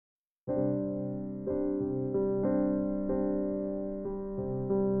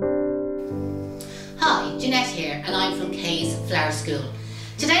Janette here, and I'm from Kay's Flower School.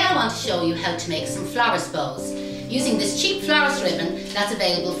 Today I want to show you how to make some flowers bows using this cheap flowers ribbon that's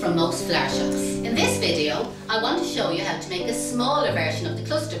available from most flower shops. In this video I want to show you how to make a smaller version of the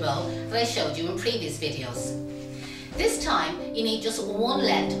cluster bow that I showed you in previous videos. This time you need just one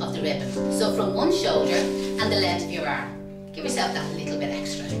length of the ribbon, so from one shoulder and the length of your arm. Give yourself that little bit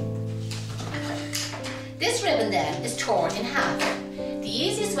extra. This ribbon then is torn in half. The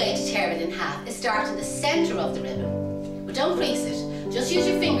easiest way to tear it in half is start in the centre of the ribbon. But don't crease it, just use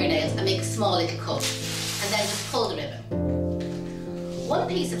your fingernails and make a small little cut, and then just pull the ribbon. One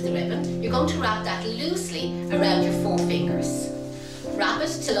piece of the ribbon, you're going to wrap that loosely around your 4 fingers. Wrap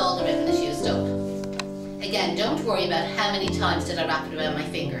it till all the ribbon is used up. Again, don't worry about how many times did I wrap it around my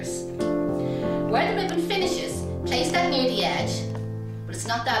fingers. Where the ribbon finishes, place that near the edge, but it's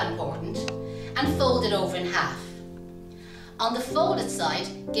not that important, and fold it over in half. On the folded side,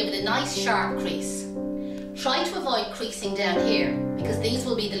 give it a nice sharp crease. Try to avoid creasing down here, because these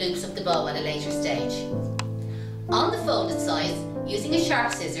will be the loops of the bow at a later stage. On the folded side, using a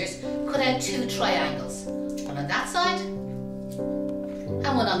sharp scissors, cut out 2 triangles, one on that side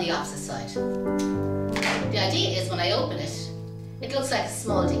and one on the opposite side. The idea is when I open it, it looks like a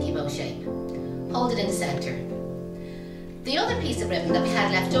small dicky bow shape. Hold it in the centre. The other piece of ribbon that we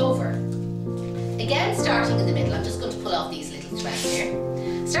had left over, again starting in the middle, I'm just going to pull off these little threads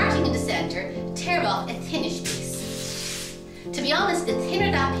here. Starting in the centre, tear off a thinnish piece. To be honest, the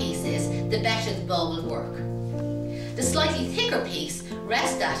thinner that piece is, the better the bow will work. The slightly thicker piece,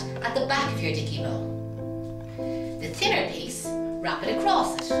 rest that at the back of your dicky bow. The thinner piece, wrap it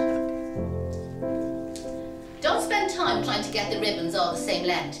across it. Don't spend time trying to get the ribbons all the same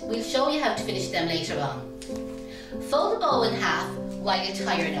length. We'll show you how to finish them later on. Fold the bow in half while you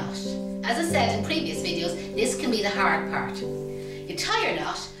tie your knot. As I said in previous videos, this can be the hard part. You tie your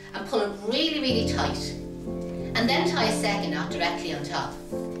knot and pull it really, really tight, and then tie a second knot directly on top.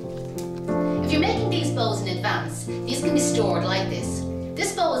 If you're making these bows in advance, these can be stored like this.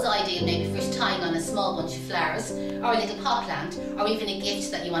 This bow is ideal maybe for tying on a small bunch of flowers, or a little pot plant, or even a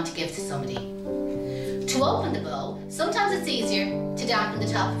gift that you want to give to somebody. To open the bow, sometimes it's easier to dampen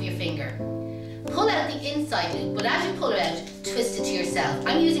the top of your finger. Pull out the inside loop, but as you pull it out, twist it to yourself.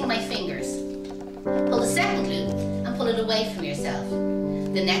 I'm using my fingers. Pull the second loop and pull it away from yourself.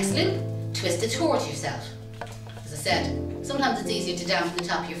 The next loop, twist it towards yourself. As I said, sometimes it's easier to dampen the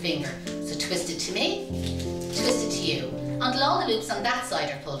top of your finger. So twist it to me, twist it to you, until all the loops on that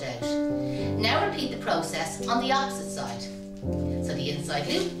side are pulled out. Now repeat the process on the opposite side. So the inside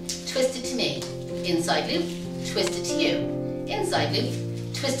loop, twist it to me. Inside loop, twist it to you. Inside loop,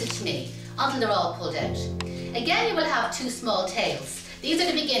 twist it to me, until they're all pulled out. Again, you will have 2 small tails. These are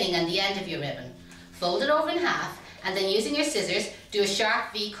the beginning and the end of your ribbon. Fold it over in half, and then using your scissors, do a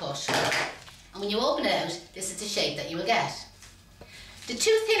sharp V cut. And when you open it out, this is the shape that you will get. The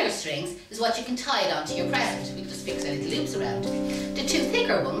 2 thinner strings is what you can tie it onto your present. We can just fix any loops around. The 2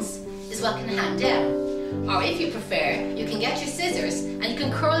 thicker ones is what can hang down. Or if you prefer, you can get your scissors and you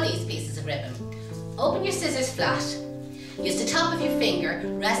can curl these pieces of ribbon. Open your scissors flat. Use the top of your finger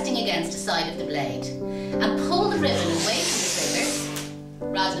resting against the side of the blade, and pull the ribbon away from the scissors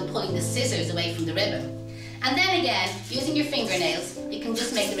rather than pulling the scissors away from the ribbon. And then again, using your fingernails, you can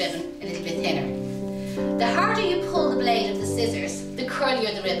just make the ribbon a little bit thinner. The harder you pull the blade of the scissors, the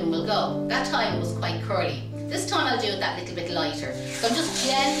curlier the ribbon will go. That time it was quite curly. This time I'll do it that little bit lighter. So I'm just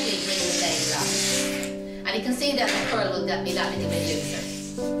gently bringing the blade along. And you can see that the curl will be that little bit looser.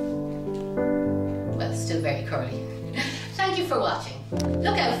 Well, it's still very curly. Thank you for watching.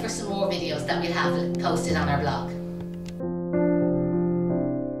 Look out for some more videos that we'll have posted on our blog.